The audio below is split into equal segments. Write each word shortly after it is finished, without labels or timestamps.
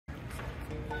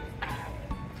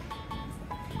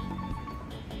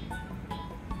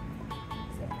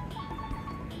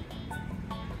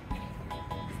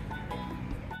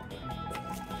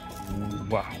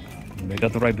Wow, Mega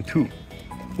Drive 2.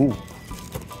 Ooh.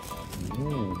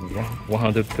 Ooh,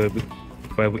 112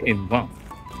 in 1.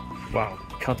 Wow,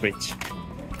 cartridge.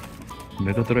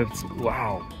 Mega Drive 2.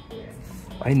 Wow.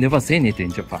 I never seen it in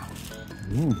Japan.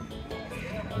 Ooh.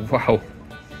 Wow.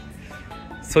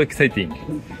 So exciting.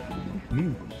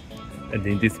 Ooh. And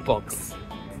in this box,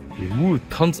 ooh,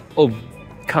 tons of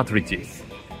cartridges.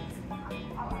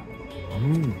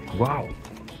 Ooh, wow.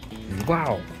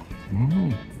 Wow.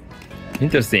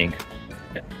 Interesting.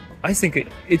 I think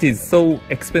it is so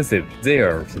expensive. They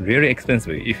are very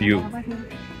expensive if you...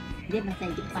 Dia bahasa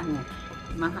Jepang ya.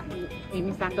 Mahal.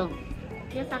 Ini satu.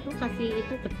 Dia satu kasih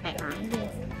itu keteaan dia.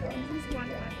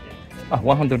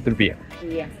 100 rupiah.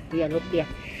 Iya, iya rupiah.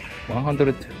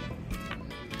 100.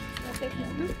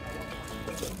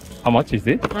 How much is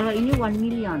it? Kalau ini 1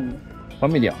 million. 1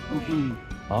 million.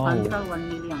 Oh. Console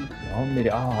 1 million. 1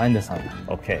 million. Oh, I understand.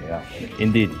 Okay, yeah.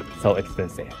 Indeed, so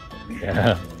expensive.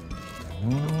 Yeah.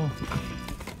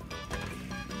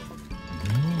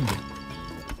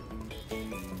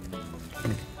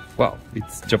 Wow,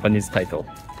 it's Japanese title.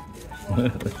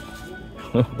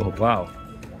 Oh, wow.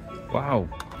 Wow.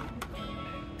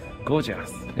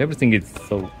 Gorgeous. Everything is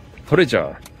so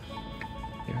treasure.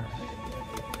 Yeah.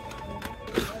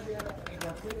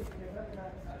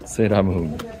 Sailor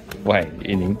Moon. Why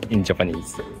in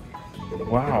Japanese?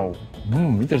 Wow.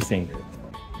 Interesting.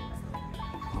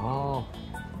 Oh,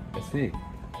 I see.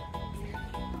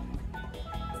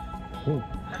 Oh.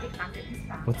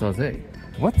 What are they?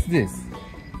 What's this?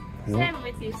 Same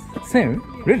with this. Same?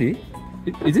 Really?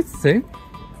 Is it same?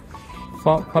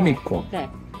 Famicom. Okay.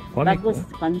 Bagus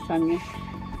konsolnya.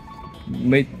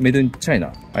 Made in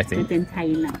China, I think. Made in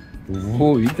China.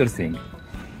 Oh, interesting.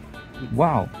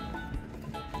 Wow.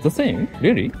 The same?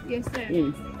 Really? Yes, sir.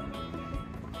 Yes.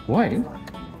 Why?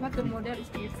 But the model is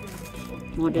different.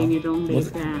 Modelnya dong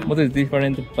beda. Model is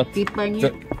different, but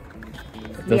Tipenya.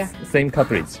 the same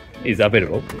cartridge is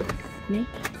available. Nih.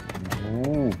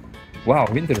 Oh, wow,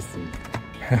 interesting.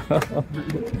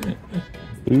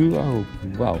 Wow,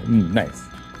 wow, nice.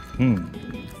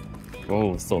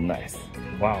 Oh, so nice.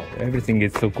 Wow, everything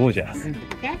is so gorgeous.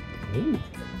 Okay.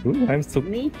 Ooh, I'm so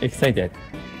excited.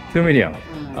 2 million.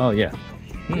 Oh, yeah.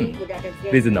 Udah ada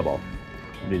game. Reasonable.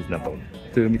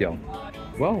 2 million.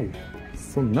 Wow,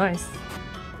 so nice.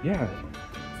 Yeah.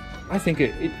 I think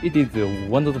it is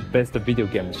one of the best video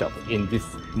game shop in this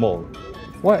mall.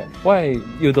 Why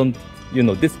you don't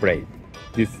display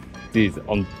this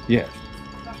on? Yes.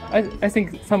 I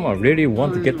think someone really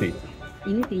want to get it.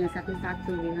 Ini tinggal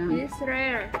satu-satu bilang. It's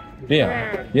rare.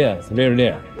 Rare. Yes,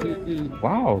 rare.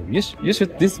 Wow, you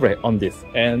should display on this,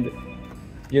 and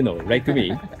like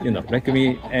me,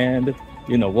 and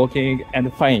walking and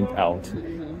find out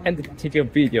and take a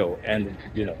video, and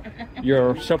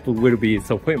your shop will be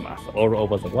so famous all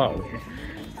over the world.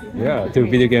 Yeah, to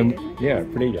video game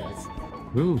players.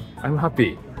 Ooh, I'm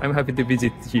happy to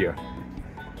visit here.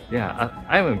 Yeah,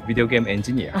 I'm a video game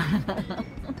engineer.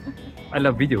 I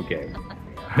love video game.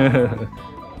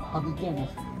 Hobby games.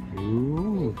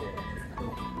 Ooh.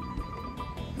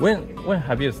 When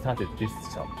have you started this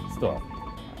store?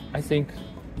 I think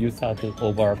you started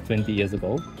over 20 years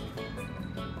ago.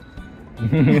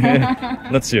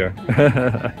 Not sure.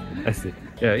 I see.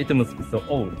 Yeah, it must be so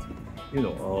old.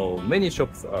 Many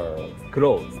shops are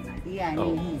closed. Iya,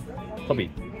 Oh. ini.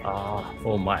 Hobby.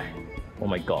 Oh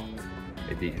my god.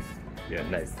 It is. Yeah,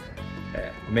 nice.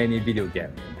 Many video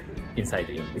game inside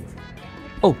it.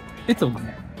 Oh, it's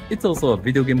also a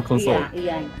video game console.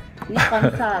 Iya. Ini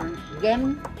konsol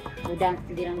game udah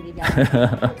bilang di dalam.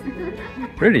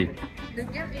 Really? The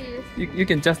game is You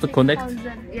can just connect.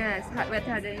 6,000. Yes, hardware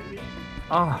everything.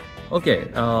 Okay.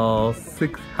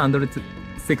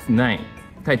 669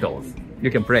 titles you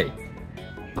can play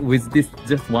with this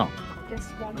just one.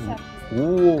 Just one set.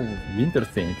 Oh,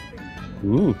 interesting.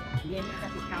 Ooh. Game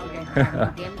kasih tahu deh.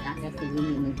 Game ada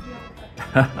segini nih.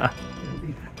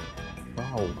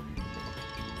 Wow.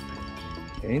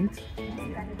 And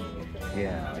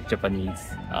Japanese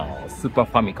Super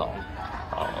Famicom,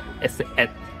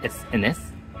 SNS.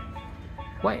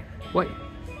 Why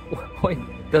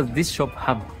does this shop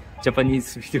have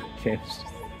Japanese video games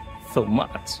so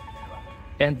much?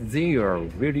 And they are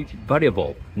really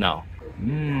valuable now.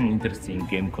 Interesting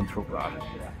game controller.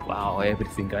 Wow,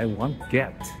 everything I want to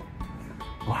get.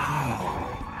 Wow,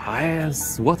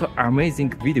 yes, what an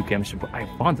amazing video game shop I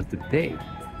found today.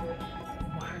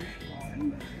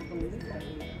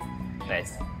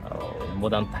 Nice.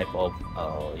 modern type of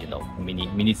you know,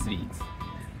 mini series.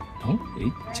 Huh?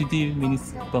 HD mini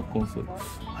Super console.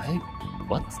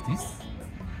 What's this?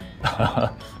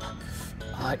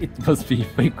 It must be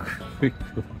fake.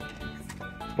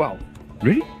 Wow,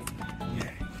 really?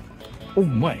 Oh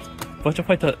my! Virtua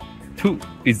Fighter 2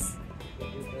 is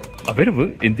available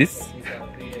in this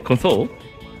console.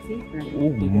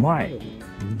 Oh my!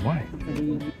 Oh my!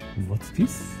 What's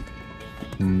this?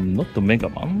 Not the Mega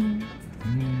Man.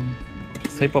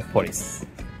 Cyber Police.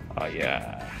 Oh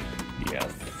yeah.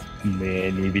 Yes.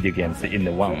 Many video games in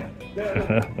the one.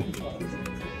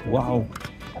 Wow.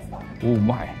 Oh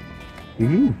my.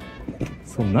 Ooh.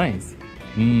 So nice.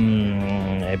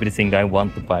 Everything I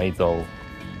want to buy though.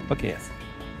 Okay, yes.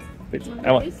 Wait,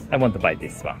 I want to buy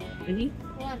this one. Ini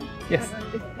Yes.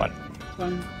 One.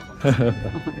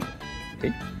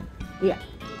 Okay. Iya.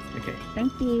 Okay.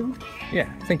 Thank you. Yeah,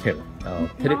 thank you.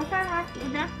 Nggak usah lah,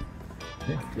 udah.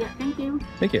 Yeah. Ya, thank you.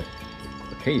 Thank you.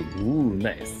 Okay. Ooh,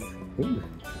 nice. Ooh.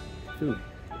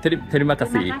 Terima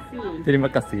kasih. Terima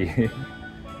kasih.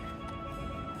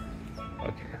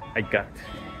 Okay, I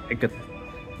got.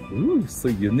 Ooh, so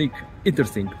unique,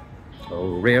 interesting,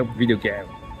 rare video game.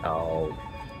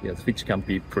 Yes, which can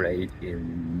be played in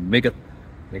Mega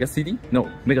CD? No,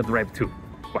 Mega Drive 2.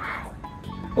 Wow.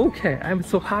 Okay, I'm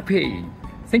so happy.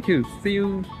 Thank you. See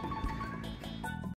you.